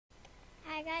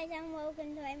Hi guys and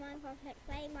welcome to a Minecraft Let's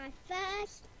Play, my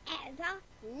first ever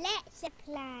Let's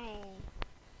Play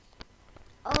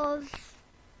of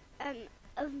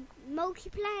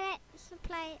multiplayer Let's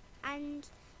Play, and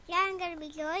yeah, I'm going to be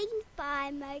joined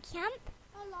by Mocamp.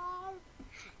 Hello.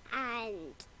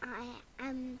 And I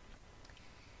am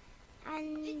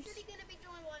Literally going to be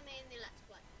joined by me in the Let's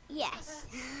Play. yes.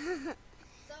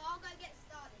 So I'll go get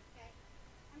started, okay?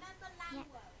 Remember Land Yeah.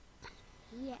 World.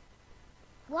 Yeah.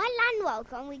 Why Land World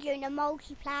when we're doing a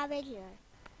multiplayer video?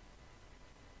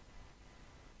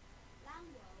 Land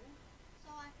World,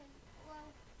 so I can, well,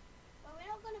 we're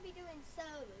not going to be doing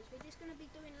servers, we're just going to be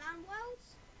doing Land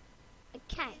Worlds.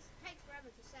 Okay. It takes forever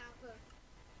to set up a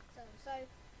server. So,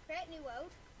 create new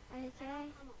world. Okay.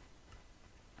 Come on.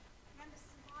 Remember,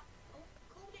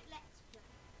 called it Let's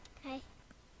Play. Okay.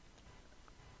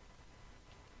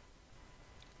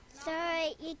 So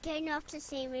you're going off to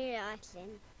see me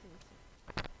writing.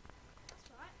 That's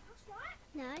right, that's right.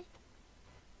 No?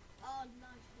 Oh,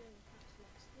 nice doing caps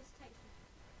locks. This takes me.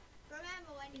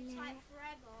 Remember when you type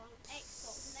forever on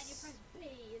Xbox and then you press B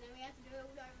and then we had to do it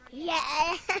all over again?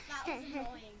 Yeah. That was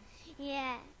annoying.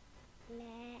 Yeah.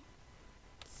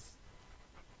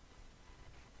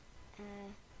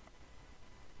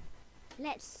 Let's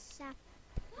No, just shut up.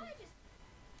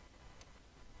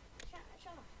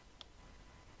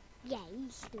 yeah, you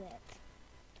should do it.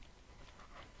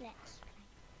 Let's play.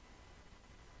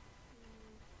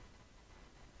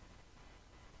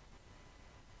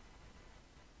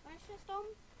 Bonus chest on?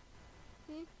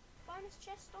 Hmm? Bonus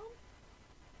chest on?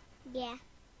 Yeah.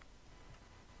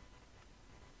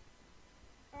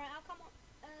 Alright, I'll come on.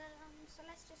 So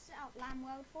let's just set up Land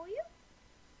World for you.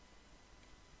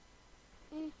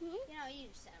 Mhm. You know, you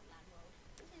just set up Land World.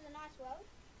 This is a nice world.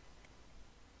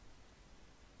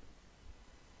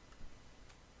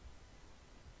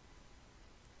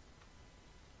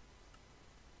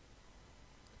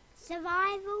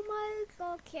 Survival mode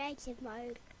or creative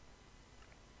mode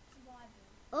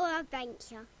Survival. or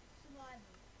adventure?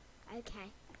 Survival.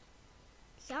 Okay.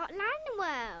 Start Land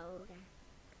World.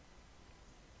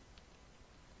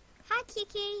 Hi,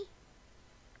 Kiki.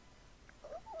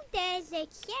 Ooh, there's a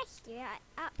chest right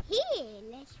up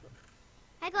here.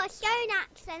 I got a stone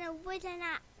axe and a wooden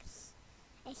axe,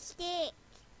 a stick,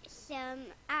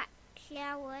 some axe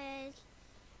flowers,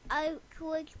 oak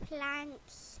wood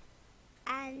planks,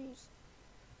 and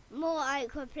more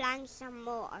oak wood planks and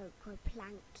more oak wood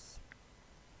planks.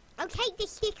 I'll take the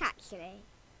stick actually,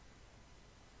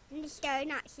 and the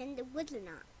stone axe and the wooden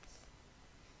axe.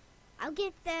 I'll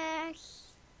give the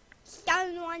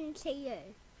stone one to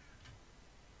you.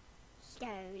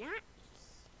 Stone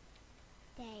axe.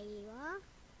 There you are.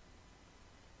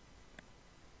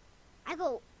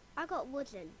 I got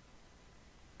wooden.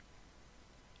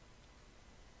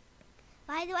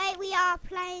 By the way, we are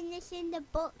playing this in the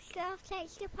Bookshelf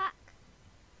texture pack.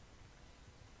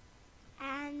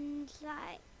 And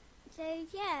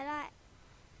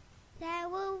there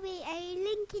will be a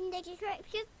link in the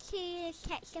description to this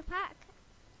texture pack.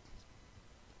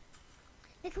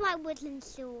 Look at my woodland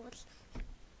sword.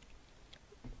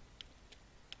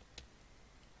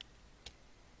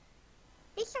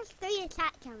 This has 3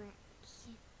 attack damage.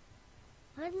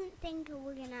 I didn't think a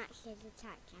wooden axe has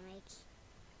attack damage.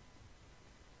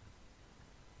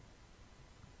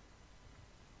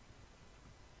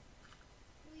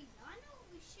 Louisa, I know what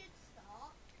we should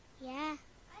start. Yeah.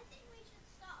 I think we should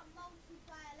start a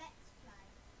multiplayer Let's Play.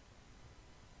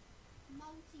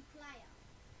 Multiplayer.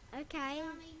 Okay.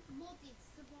 I mean, modded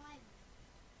survival.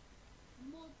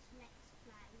 Mods Let's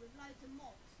Play with loads of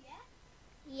mods, yeah?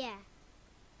 Yeah.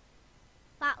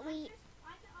 But I've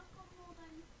got more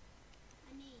than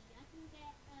I need. I can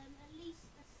get at least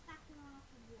a stack and a half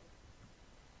of wood.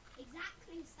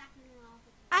 Exactly a stack and a half of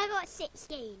wood. I got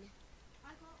 16. I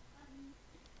got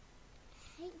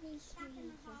Hate these stack and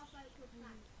a trees. half oak wood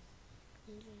planks.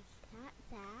 You just cut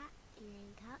that, and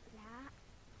then cut that,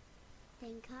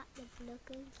 then cut the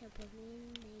blockers up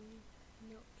and then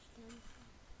knock them.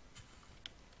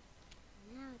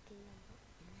 Now do the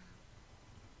now.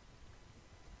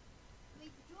 We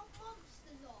could drop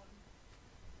monsters on.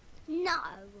 No.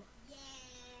 Yeah.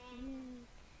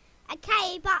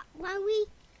 Okay, but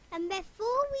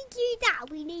before we do that,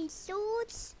 we need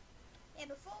swords. Yeah,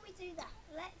 before we do that,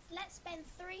 let's spend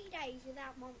 3 days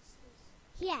without monsters.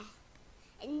 Yeah.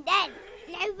 And then,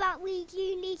 no, but we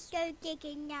do need to go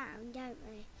digging down, don't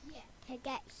we? Yeah. To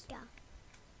get stuff.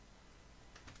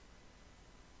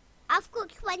 I've got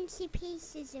 20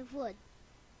 pieces of wood.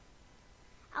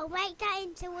 I'll make that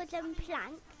into wooden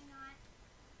planks.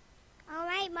 I'll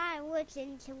make my wood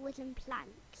into wooden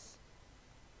planks.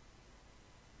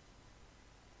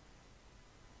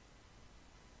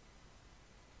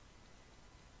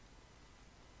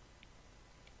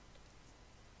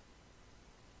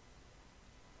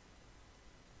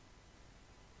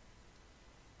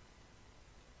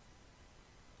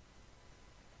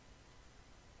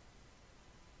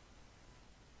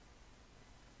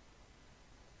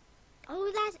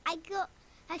 I got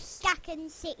a stack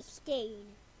and 16.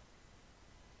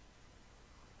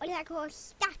 Or I got a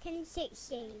stack and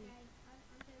 16. Okay,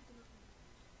 I'm building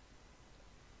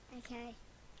up. Okay.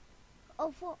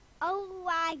 Oh,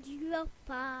 I dropper.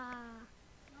 No,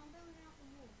 I'm building up a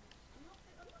wall. I'm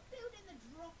not building the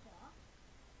dropper.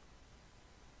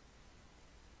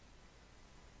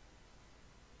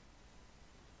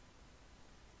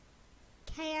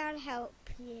 Can I help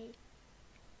you?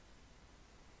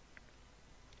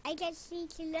 I just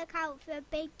need to look out for a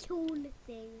big tool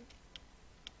thing.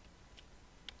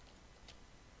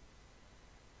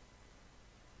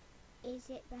 Is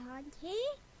it behind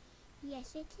here?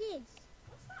 Yes, it is.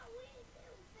 What's that weird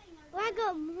little thing over Well, I there?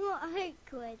 got more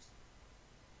oak wood.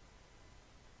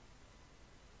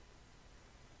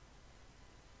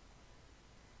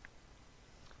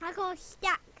 I got a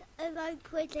stack of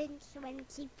oak wood and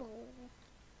 24.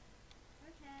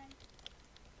 Okay.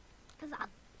 Of oak.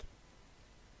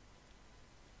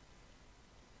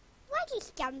 Why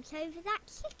just jumped over that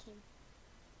chicken?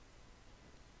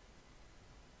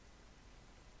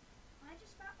 I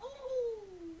just found. Oh,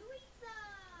 Louisa!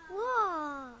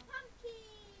 Whoa!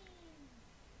 Pumpkin!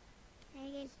 There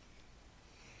it is.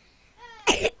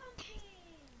 Hey,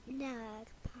 pumpkin! Nerd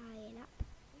pile up.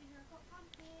 Louisa, I've got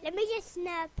pumpkins. Let me just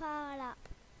nerd pile up.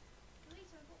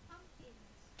 Louisa, I've got pumpkins.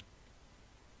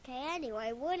 Okay,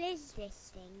 anyway, what is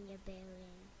this thing you're building?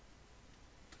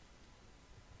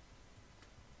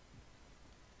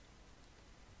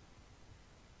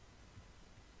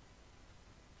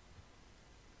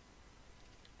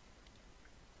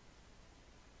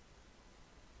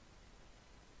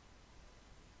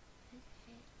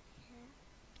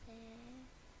 There.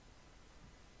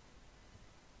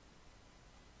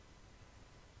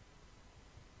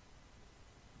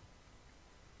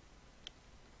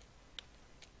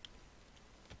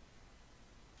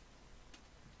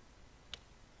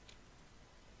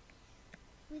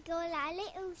 We got a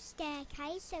little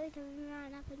staircase so we can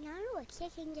run up and down. Oh, a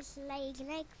chicken just laid an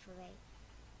egg for me.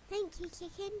 Thank you,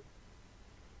 chicken.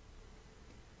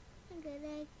 I'm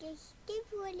gonna just give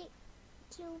you a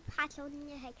little pat on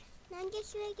the head. Now I'm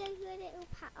just gonna give you a little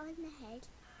pat on the head.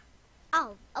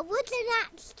 Oh, a wooden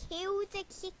axe kills a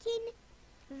chicken?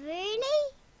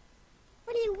 Really?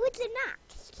 What a wooden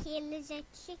axe kills a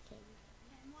chicken?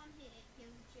 And one hit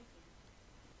kills a chicken.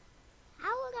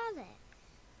 How would I it?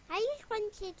 I just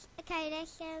wanted. Okay,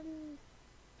 let's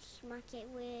smack it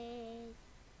with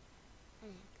an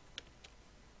egg.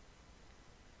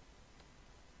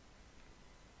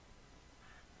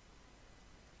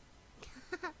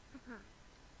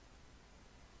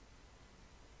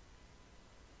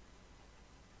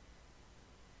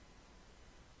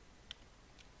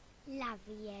 Love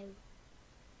you.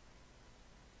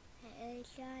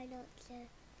 Try not to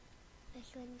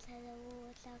push into the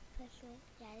water.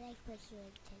 Yeah, let's push you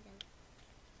into them.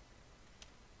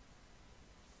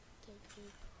 Sticky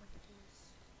potties.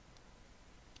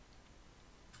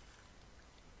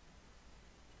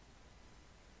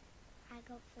 I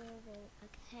got 4 wool.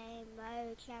 Okay,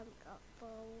 Mojang got 4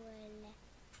 wool.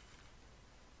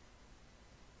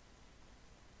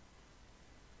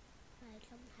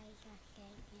 Mojang pays us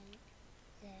getting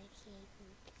the chicken.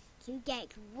 To get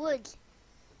wood.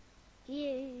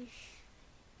 You.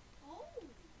 Oh, this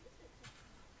looks like a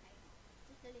volcano.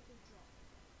 Just a little drop.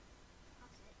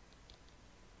 That's it.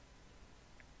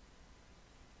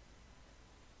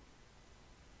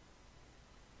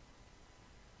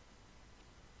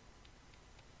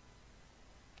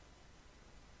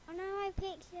 Oh no, I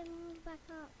picked them all back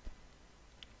up.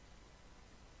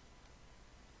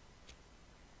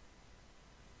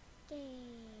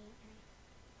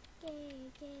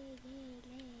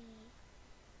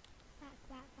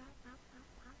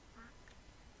 Back.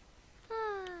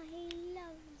 Ah, he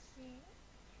loves it.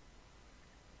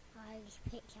 I just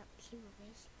picked up 2 of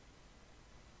his.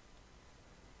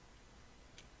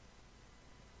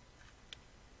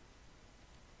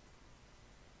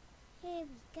 Here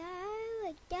we go,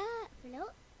 a dirt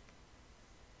block,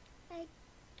 a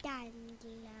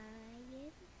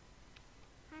dandelion,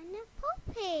 and a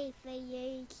poppy for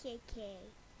you, Chicky.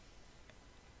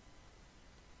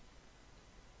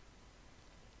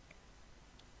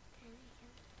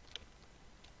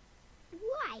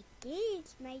 What I did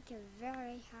is make a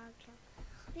very hard jump.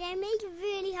 I made a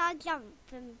really hard jump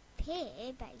from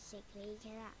here, basically, to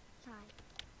that side.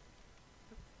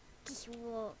 Just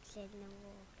walked in the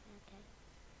water. Okay.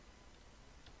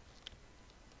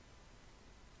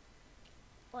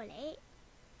 Ollie,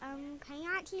 can you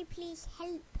actually please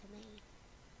help me?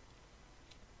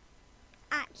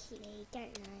 Actually,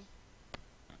 don't I?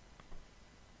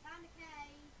 Found a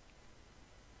cave.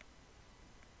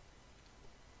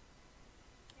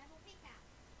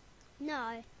 No.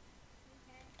 Okay.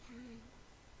 Can.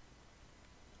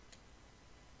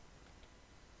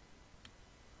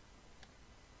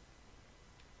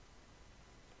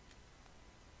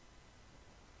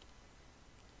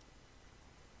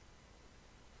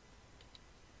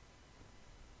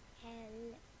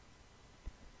 Hell.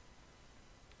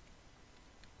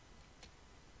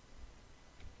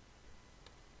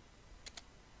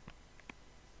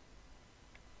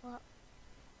 What?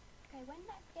 Okay, when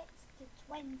that gets to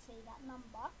 20, that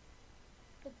number,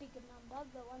 the bigger number,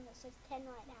 the one that says 10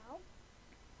 right now,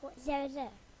 What 0?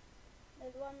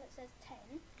 the one that says 10,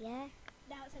 Yeah.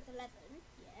 now it says 11,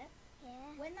 yeah.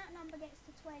 Yeah. When that number gets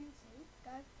to 20,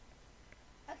 go.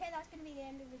 Okay, that's going to be the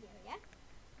end of the video, yeah?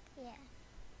 Yeah.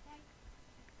 Okay.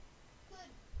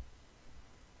 Good.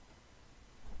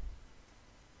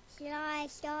 Should I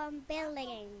start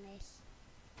building this?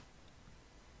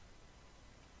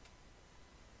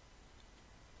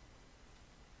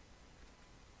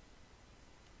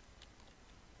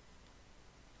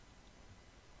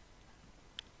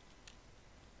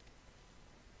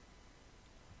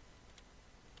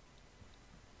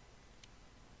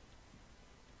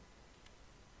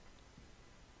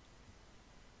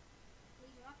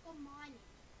 Leader, I've got mining.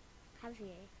 Have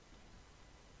you?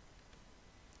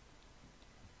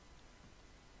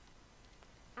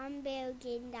 I'm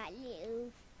building that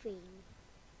little thing.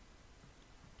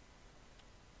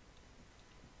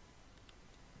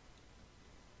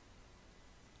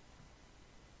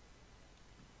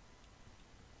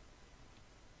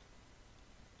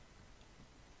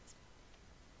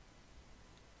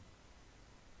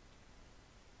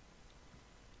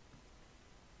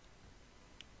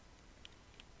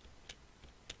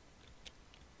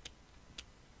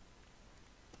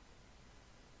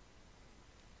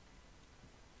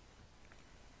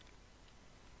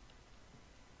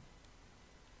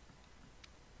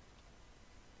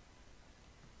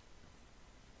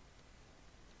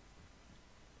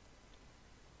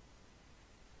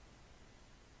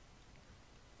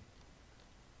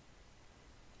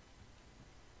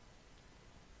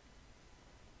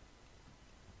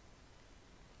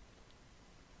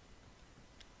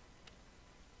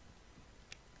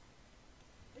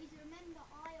 Please remember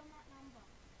I on that number.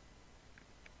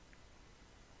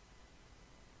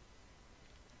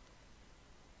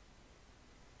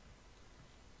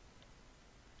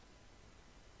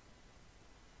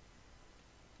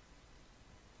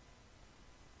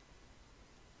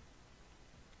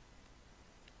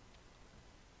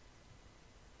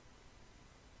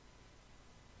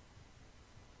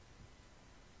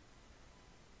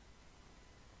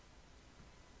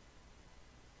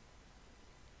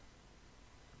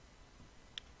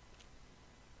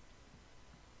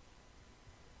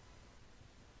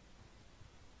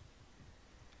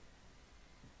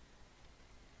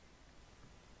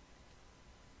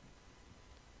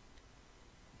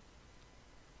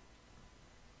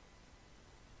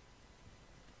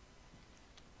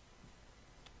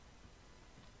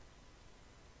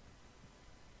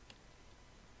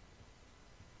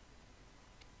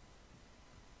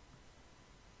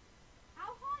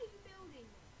 How high are you building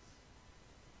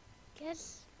this?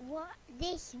 Just what?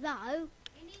 This row?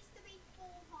 It needs to be 4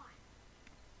 high.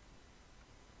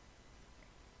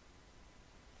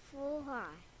 4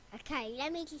 high. Okay,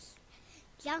 let me just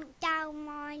jump down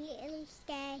my little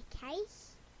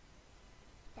staircase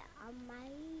that I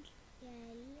made.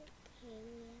 Yeah, look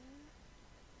here.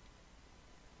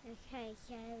 Okay,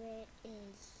 so it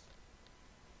is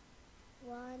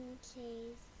 1,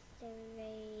 2, 3,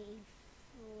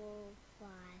 4, 5,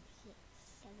 6,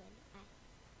 7, 8,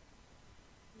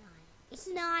 9. It's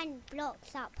 9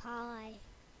 blocks up high.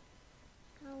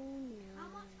 Oh no. How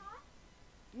much high?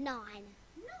 9. 9.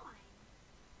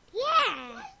 Yeah!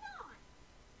 Why 9?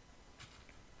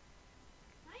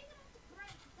 Now you're going to have to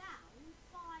break down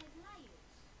 5 layers.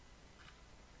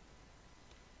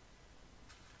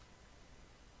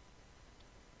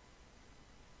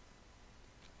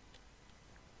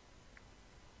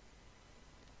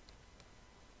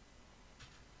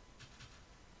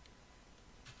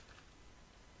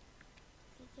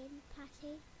 Chicken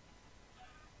patty.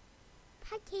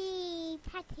 Patty,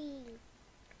 patty.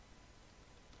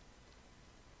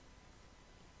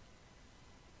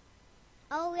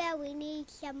 Oh yeah, we need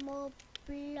some more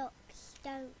blocks,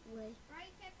 don't we?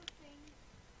 Break everything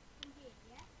from here,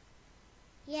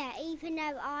 yeah? Yeah, even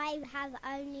though I have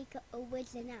only got a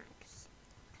wooden axe.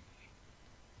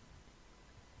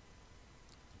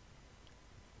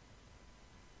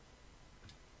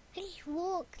 He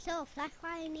walks off, that's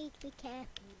why I need to be careful.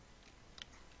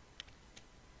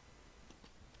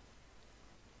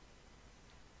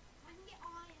 I can get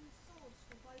iron swords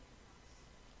for both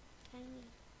of us.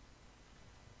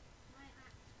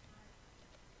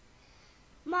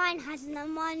 mine hasn't,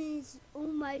 and mine's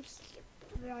almost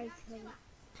broken.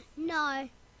 No.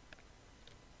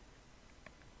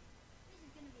 This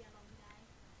is going to be a long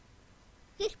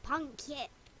day. Just punch it.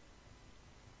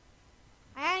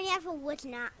 I only have a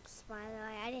wooden axe, by the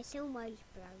way, and it's almost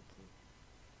broken.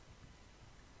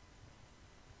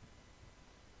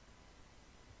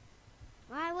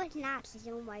 My wooden axe is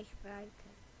almost broken.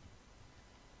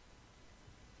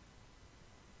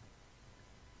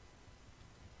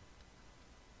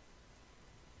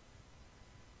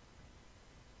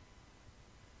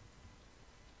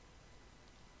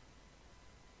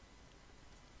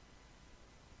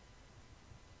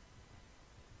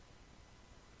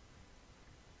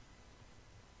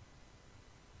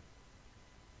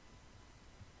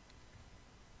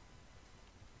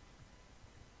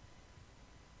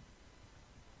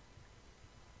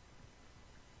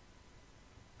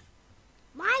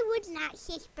 My wooden axe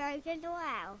is broken as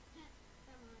well.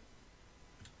 Don't worry.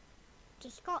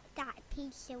 Just got that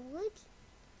piece of wood.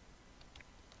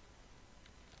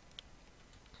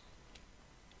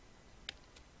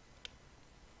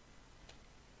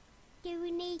 Do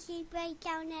we need to break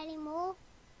down any more?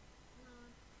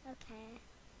 No. Okay.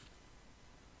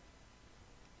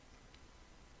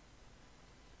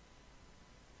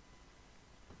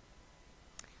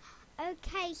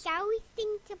 Okay, shall we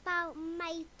think about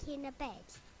making a bed?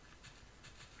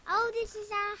 Oh, this is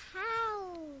our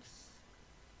house.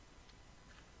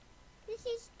 This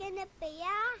is gonna be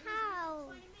our house.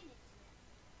 20 minutes.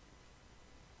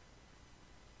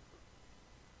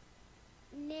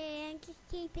 Yeah, I'm just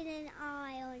keeping an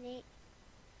eye on it.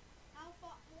 How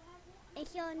far? What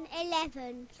It's on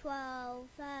 11, 12,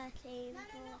 13, No,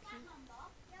 14. not that number.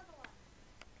 The other one.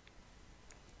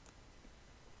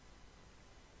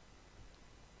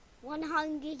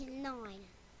 109.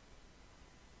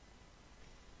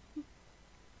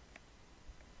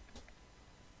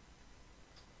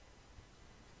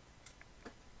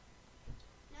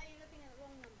 No, you're looking at the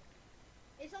wrong number.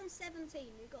 It's on 17.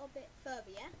 We've got a bit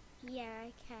further, yeah? Yeah,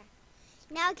 okay.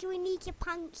 Now do we need to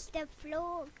punch the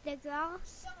floor, the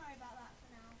grass? Don't worry about that for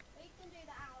now. We can do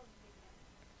that out of the video.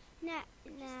 No,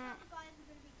 Just no. tell the guys we're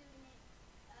going to be doing it.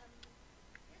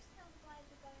 Just tell the guys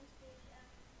we're going to be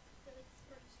doing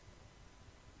spruce.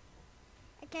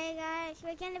 Okay guys,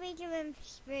 we're going to be doing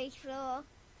spruce floor.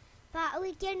 But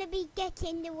we're going to be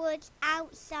getting the wood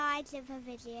outside of the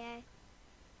video.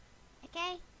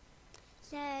 Okay?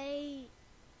 So,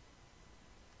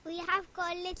 we have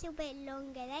got a little bit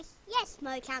longer left. Yes,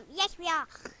 Mocamp, yes we are.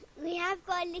 We have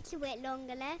got a little bit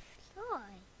longer left.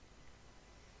 Right.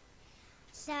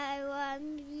 So,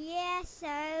 yeah,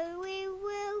 so we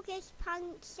will just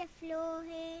punch the floor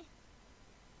here.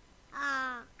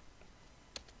 Ah.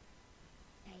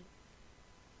 Okay.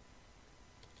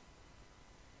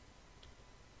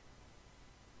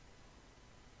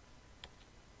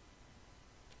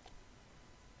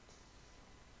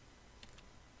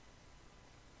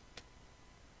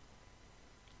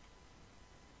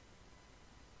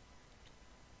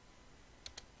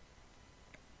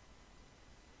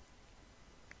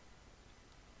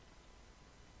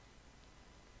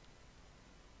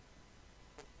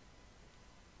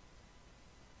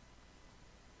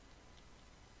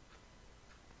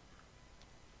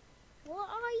 What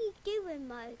are you doing,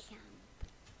 Mocamp?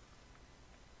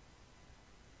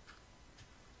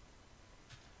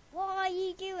 What are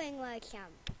you doing,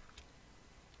 Mocamp?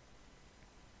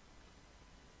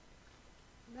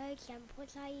 Mocamp, what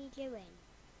are you doing?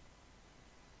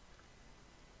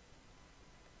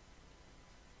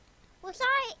 What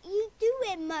are you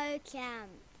doing,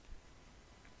 Mocamp?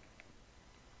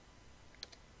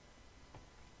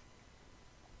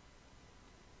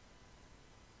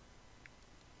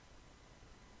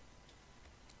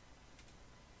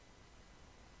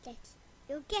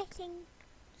 You're getting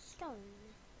stone.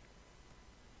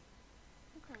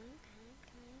 Okay,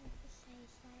 just say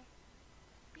so.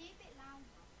 Be a bit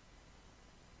louder.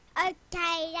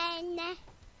 Okay then.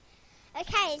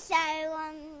 Okay, so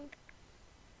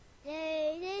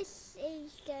this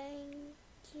is going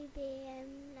to be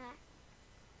like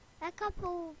a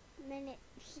couple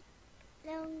minutes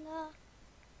longer.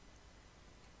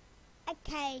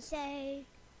 Okay, so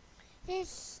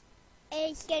this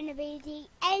is going to be the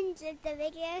end of the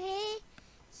video here.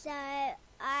 So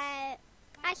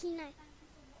actually no.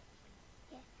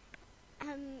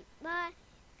 Bye.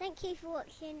 Thank you for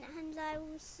watching, and I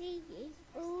will see you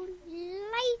all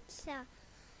later.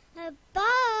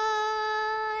 Bye.